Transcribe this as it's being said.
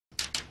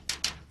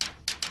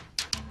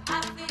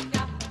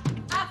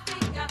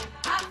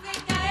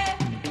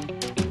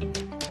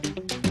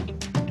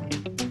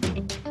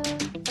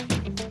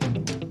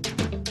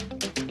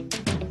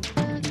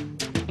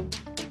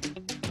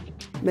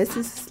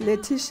Mrs.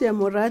 Letitia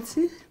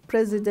Moratti,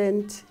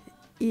 President,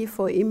 E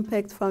for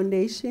Impact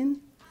Foundation,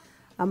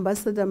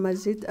 Ambassador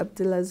Majid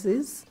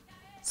Abdulaziz,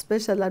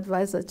 Special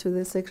Advisor to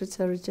the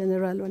Secretary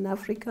General on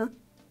Africa,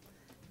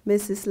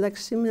 Mrs.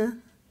 Lakshmi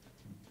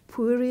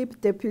Puri,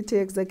 Deputy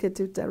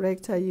Executive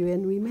Director,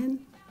 UN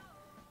Women,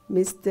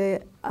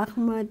 Mr.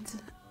 Ahmad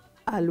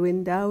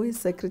Al-Wendawi,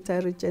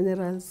 Secretary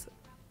General's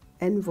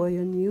Envoy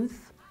on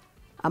Youth,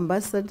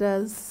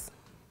 ambassadors,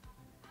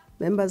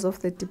 members of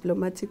the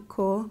Diplomatic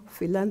Corps,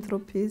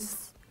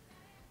 philanthropists,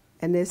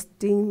 and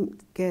esteemed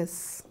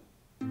guests.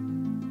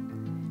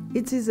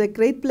 It is a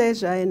great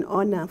pleasure and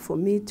honor for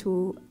me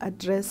to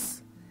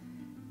address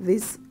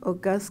this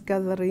august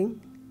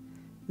gathering,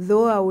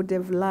 though I would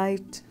have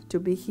liked to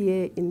be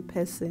here in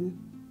person.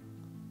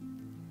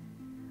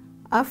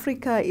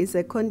 Africa is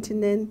a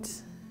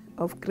continent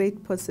of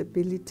great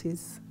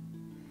possibilities.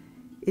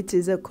 It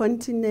is a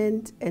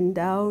continent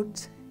endowed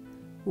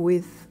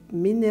with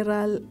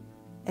mineral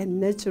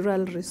and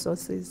natural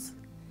resources,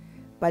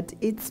 but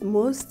its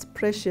most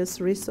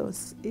precious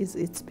resource is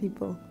its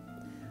people.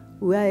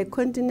 We are a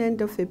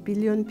continent of 1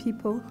 billion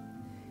people,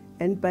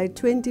 and by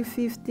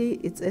 2050,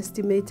 it's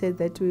estimated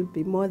that we'll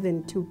be more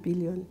than 2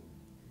 billion.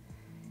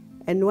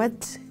 And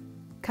what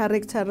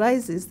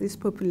characterizes this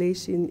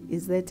population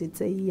is that it's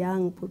a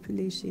young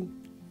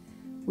population.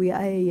 We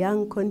are a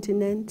young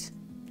continent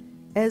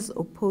as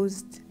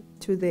opposed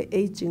to the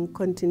aging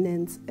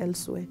continents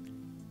elsewhere.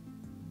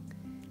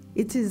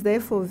 It is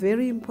therefore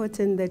very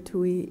important that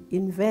we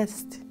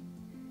invest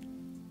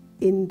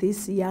in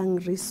this young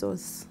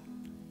resource,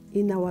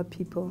 in our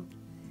people,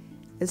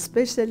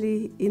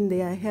 especially in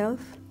their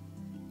health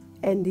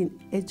and in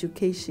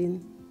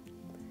education.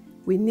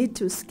 We need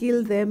to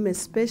skill them,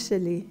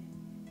 especially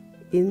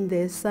in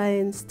the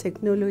science,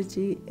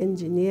 technology,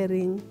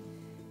 engineering,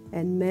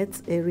 and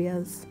maths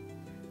areas,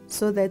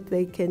 so that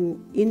they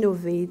can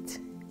innovate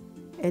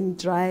and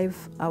drive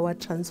our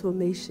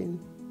transformation.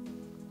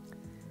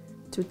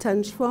 To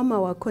transform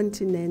our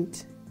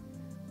continent,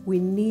 we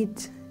need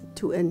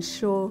to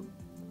ensure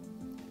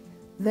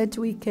that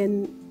we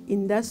can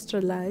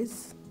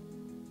industrialize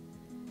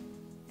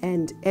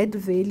and add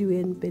value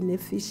and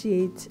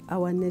beneficiate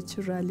our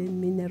natural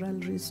and mineral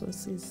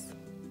resources.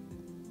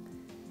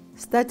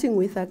 Starting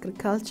with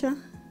agriculture,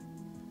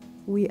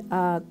 we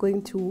are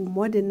going to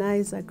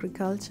modernize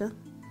agriculture,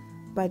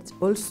 but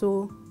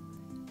also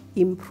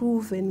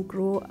improve and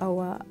grow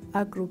our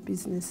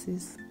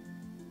agro-businesses.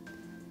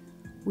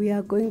 We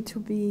are going to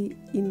be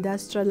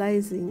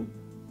industrializing,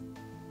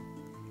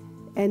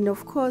 and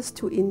of course,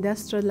 to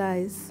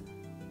industrialize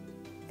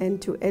and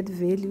to add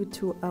value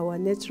to our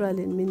natural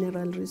and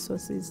mineral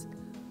resources,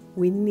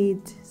 we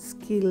need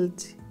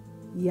skilled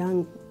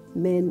young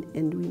men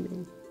and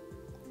women.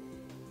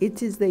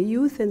 It is the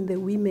youth and the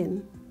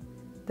women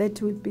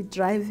that will be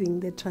driving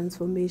the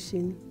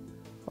transformation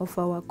of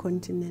our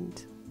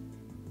continent.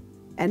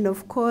 And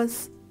of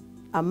course,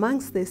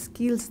 amongst the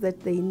skills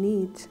that they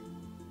need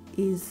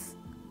is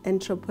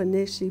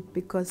entrepreneurship,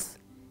 because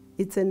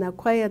it's an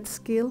acquired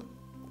skill,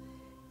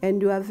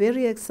 and we are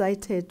very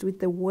excited with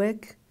the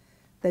work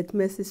that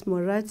Mrs.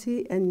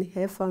 Moratti and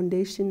her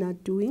foundation are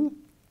doing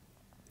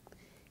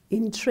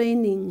in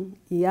training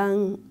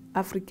young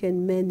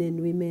African men and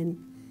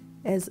women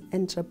as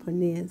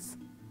entrepreneurs.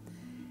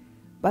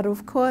 But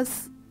of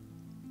course,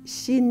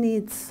 she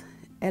needs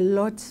a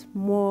lot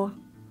more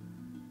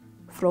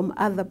from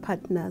other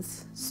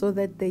partners so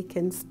that they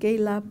can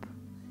scale up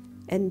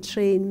and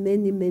train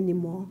many, many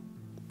more.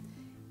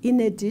 In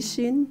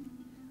addition,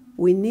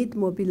 we need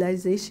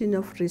mobilization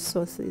of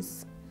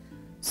resources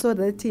so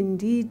that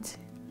indeed,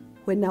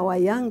 when our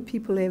young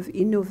people have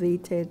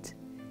innovated,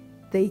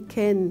 they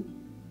can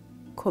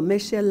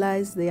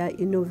commercialize their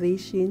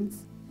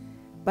innovations,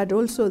 but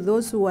also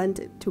those who want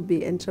to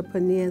be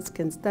entrepreneurs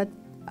can start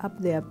up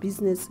their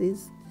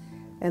businesses,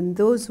 and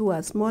those who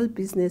are small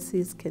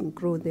businesses can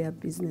grow their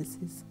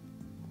businesses.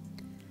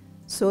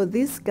 So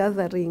this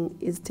gathering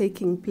is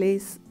taking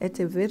place at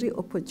a very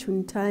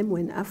opportune time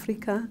when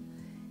Africa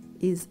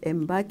is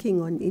embarking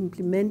on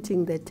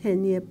implementing the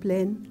 10-year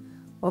plan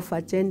of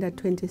Agenda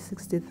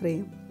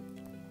 2063.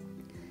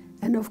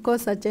 And of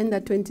course,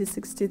 Agenda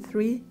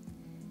 2063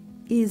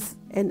 is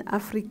an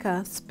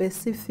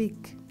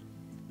Africa-specific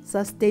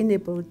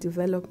sustainable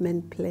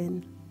development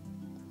plan.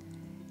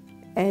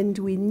 And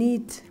we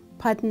need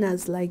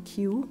partners like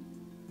you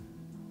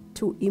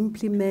to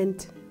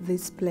implement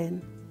this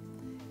plan.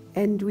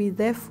 And we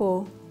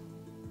therefore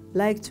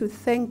like to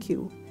thank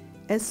you,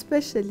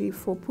 especially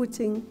for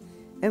putting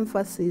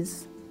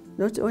emphasis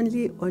not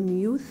only on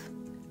youth,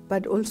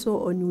 but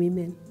also on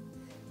women,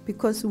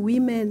 because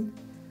women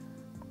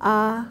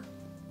are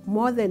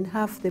more than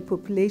half the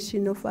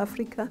population of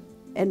Africa,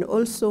 and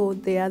also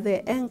they are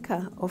the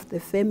anchor of the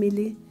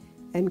family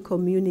and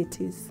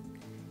communities.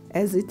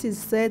 As it is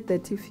said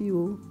that if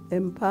you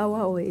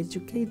empower or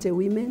educate a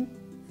woman,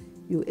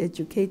 you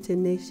educate a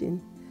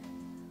nation,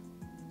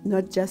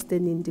 not just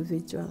an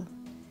individual.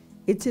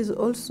 It is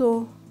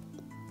also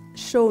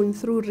shown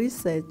through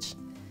research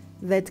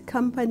that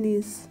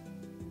companies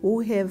who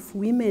have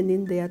women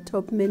in their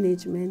top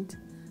management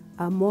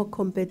are more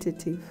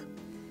competitive.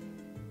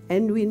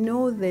 And we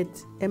know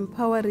that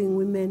empowering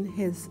women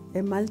has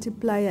a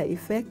multiplier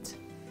effect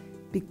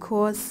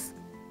because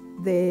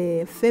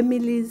the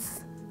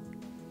families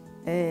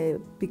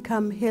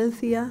become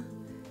healthier,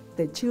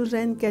 the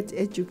children get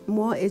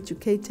more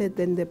educated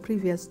than the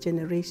previous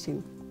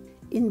generation.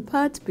 In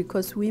part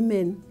because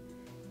women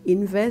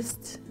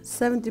invest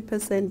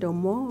 70% or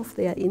more of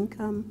their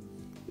income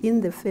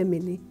in the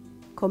family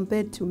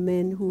compared to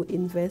men who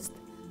invest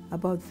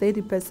about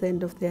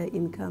 30% of their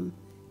income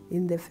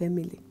in the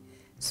family.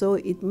 So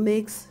it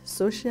makes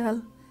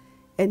social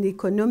and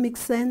economic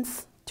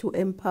sense to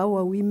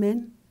empower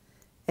women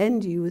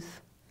and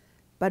youth,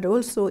 but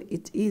also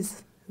it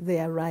is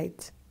their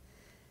right.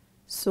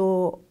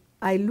 So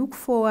I look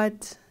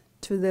forward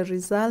to the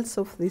results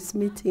of this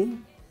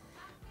meeting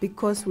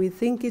because we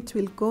think it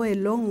will go a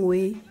long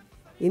way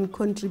in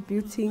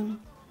contributing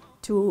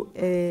to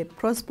a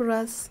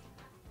prosperous,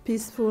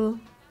 peaceful,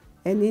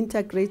 and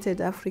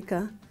integrated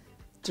Africa,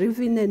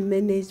 driven and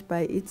managed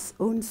by its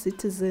own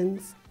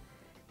citizens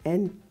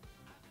and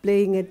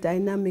playing a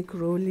dynamic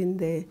role in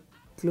the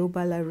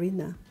global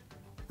arena.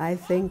 I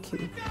thank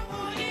you.